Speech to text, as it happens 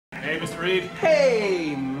Hey, Mr. Reed.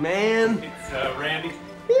 Hey, man. It's Randy.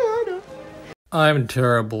 Yeah, I know. I'm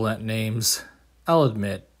terrible at names. I'll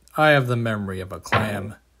admit, I have the memory of a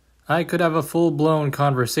clam. I could have a full-blown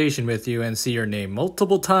conversation with you and see your name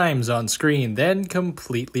multiple times on screen, then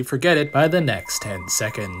completely forget it by the next 10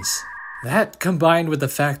 seconds. That, combined with the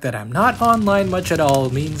fact that I'm not online much at all,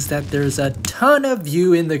 means that there's a ton of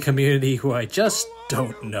you in the community who I just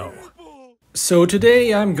don't know. So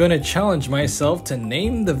today I'm gonna challenge myself to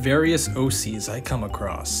name the various OCs I come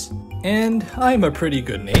across. And I'm a pretty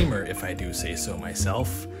good namer if I do say so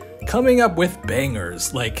myself. Coming up with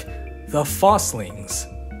bangers like the Fosslings,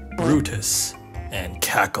 Brutus, and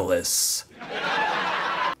Cackless.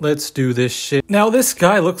 Let's do this shit. Now this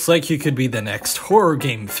guy looks like he could be the next horror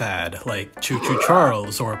game fad, like Choo Choo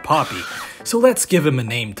Charles or Poppy. So let's give him a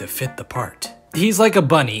name to fit the part. He's like a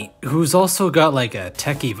bunny, who's also got like a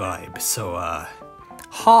techie vibe, so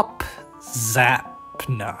Hop, Zap,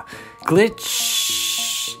 nah,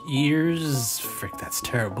 Glitch, Ears, frick that's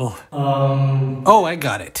terrible. Oh I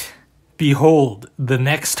got it. Behold, the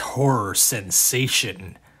next horror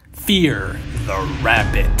sensation. Fear the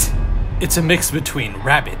Rabbit. It's a mix between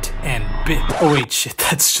rabbit and bit. Oh wait, shit,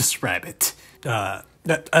 that's just rabbit. Rabbite.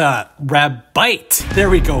 There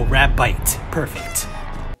we go, Rabbite. Perfect.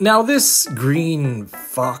 Now this green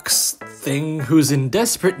fox thing, who's in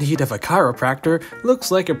desperate need of a chiropractor, looks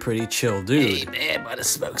like a pretty chill dude. Hey, man, wanna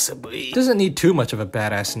smoke some weed? Doesn't need too much of a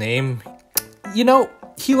badass name. You know,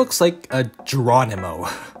 he looks like a Geronimo,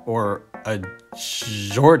 or a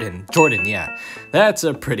Jordan. Jordan, yeah. That's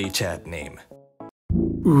a pretty Chad name.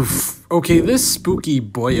 Oof. Okay, this spooky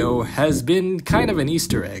boyo has been kind of an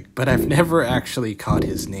Easter egg, but I've never actually caught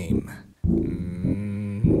his name.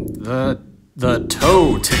 The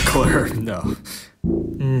toe tickler. No.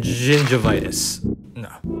 Gingivitis.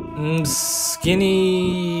 No.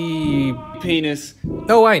 Skinny Penis.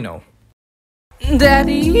 Oh, I know.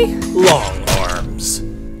 Daddy Long Arms.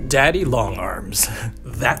 Daddy Long Arms.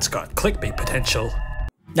 That's got clickbait potential.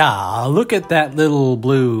 Ah, look at that little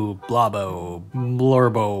blue blobbo,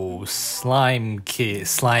 blurbo, slime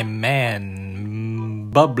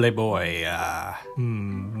man, bubbly boy,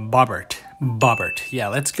 Bobbert. Yeah,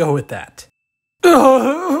 let's go with that.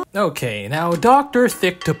 Okay, now Dr.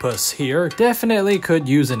 Thicktopus here definitely could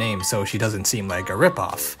use a name so she doesn't seem like a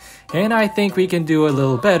ripoff. And I think we can do a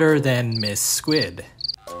little better than Miss Squid.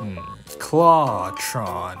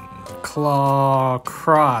 Clawtron,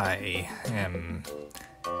 Clawcry,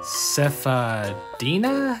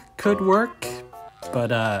 Cephadina could work,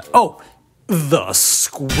 but oh, the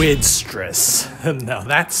Squidstress. Now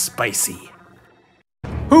that's spicy.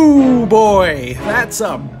 Ooh boy, that's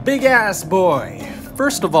a big ass boy.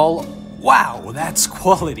 First of all, wow, that's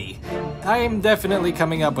quality. I am definitely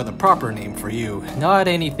coming up with a proper name for you, not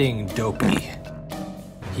anything dopey.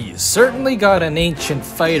 He's certainly got an ancient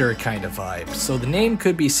fighter kind of vibe, so the name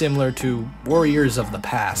could be similar to warriors of the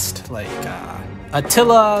past, like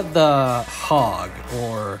Attila the Hog,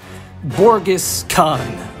 or Borgis Khan.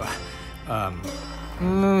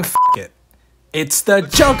 F it. It's the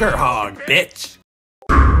Juggerhog, bitch!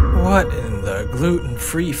 What in the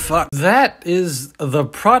gluten-free fuck? That is the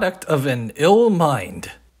product of an ill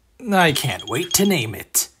mind. I can't wait to name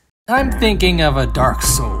it. I'm thinking of a Dark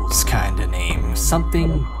Souls kinda name.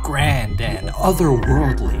 Something grand and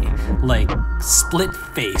otherworldly, like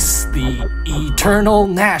Splitface, the Eternal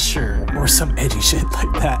Gnasher, or some edgy shit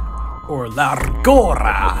like that. Or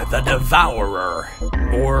Largora, the Devourer,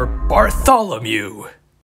 or Bartholomew.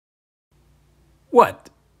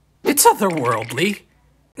 What? It's otherworldly.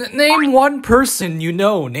 Name one person you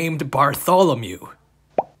know named Bartholomew.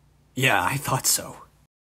 Yeah, I thought so.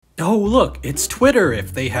 Oh look, it's Twitter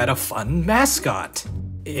if they had a fun mascot.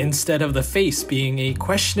 Instead of the face being a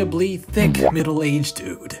questionably thick middle-aged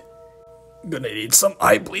dude. Gonna need some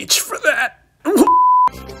eye bleach for that.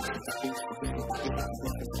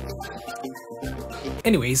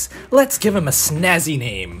 Anyways, let's give him a snazzy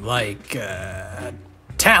name, like,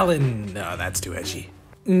 Talon. No, that's too edgy.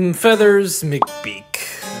 Feathers McBeak.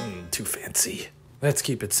 Too fancy. Let's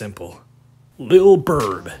keep it simple. Lil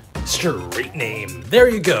Burb. Straight name. There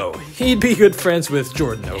you go. He'd be good friends with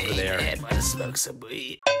Jordan over there. Hey, man, wanna smoke some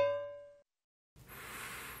weed?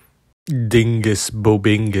 Dingus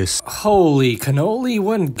Bobingus. Holy cannoli,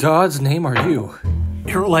 what in God's name are you?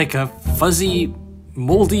 You're like a fuzzy,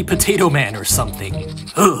 moldy potato man or something.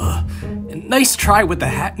 Ugh. Nice try with the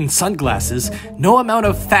hat and sunglasses. No amount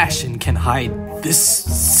of fashion can hide this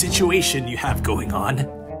situation you have going on.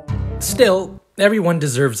 Still, everyone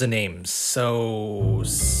deserves a name, so...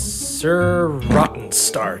 Sir Rotten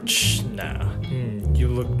Starch. Nah. You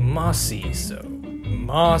look mossy, so...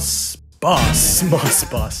 Moss Boss.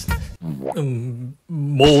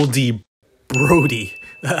 Moldy Brody.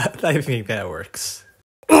 I think that works.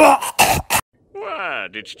 What?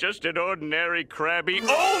 It's just an ordinary Krabby.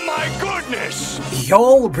 Oh my goodness!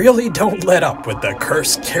 Y'all really don't let up with the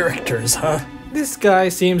cursed characters, huh? This guy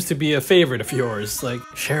seems to be a favorite of yours, like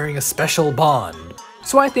sharing a special bond.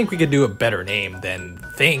 So I think we could do a better name than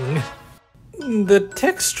Thing. The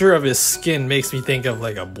texture of his skin makes me think of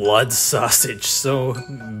like a blood sausage, so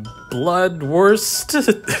Bloodwurst?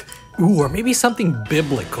 Ooh, or maybe something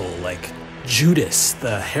biblical like Judas,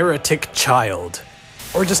 the heretic child.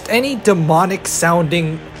 Or just any demonic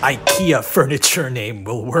sounding IKEA furniture name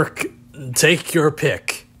will work. Take your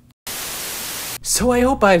pick. So I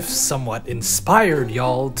hope I've somewhat inspired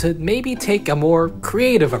y'all to maybe take a more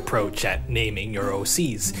creative approach at naming your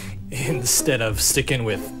OCs, instead of sticking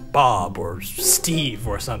with Bob or Steve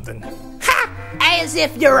or something. Ha! As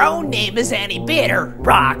if your own name is any better,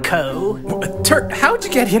 Rocco. Turt, how'd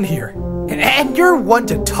you get in here? And you're one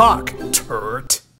to talk,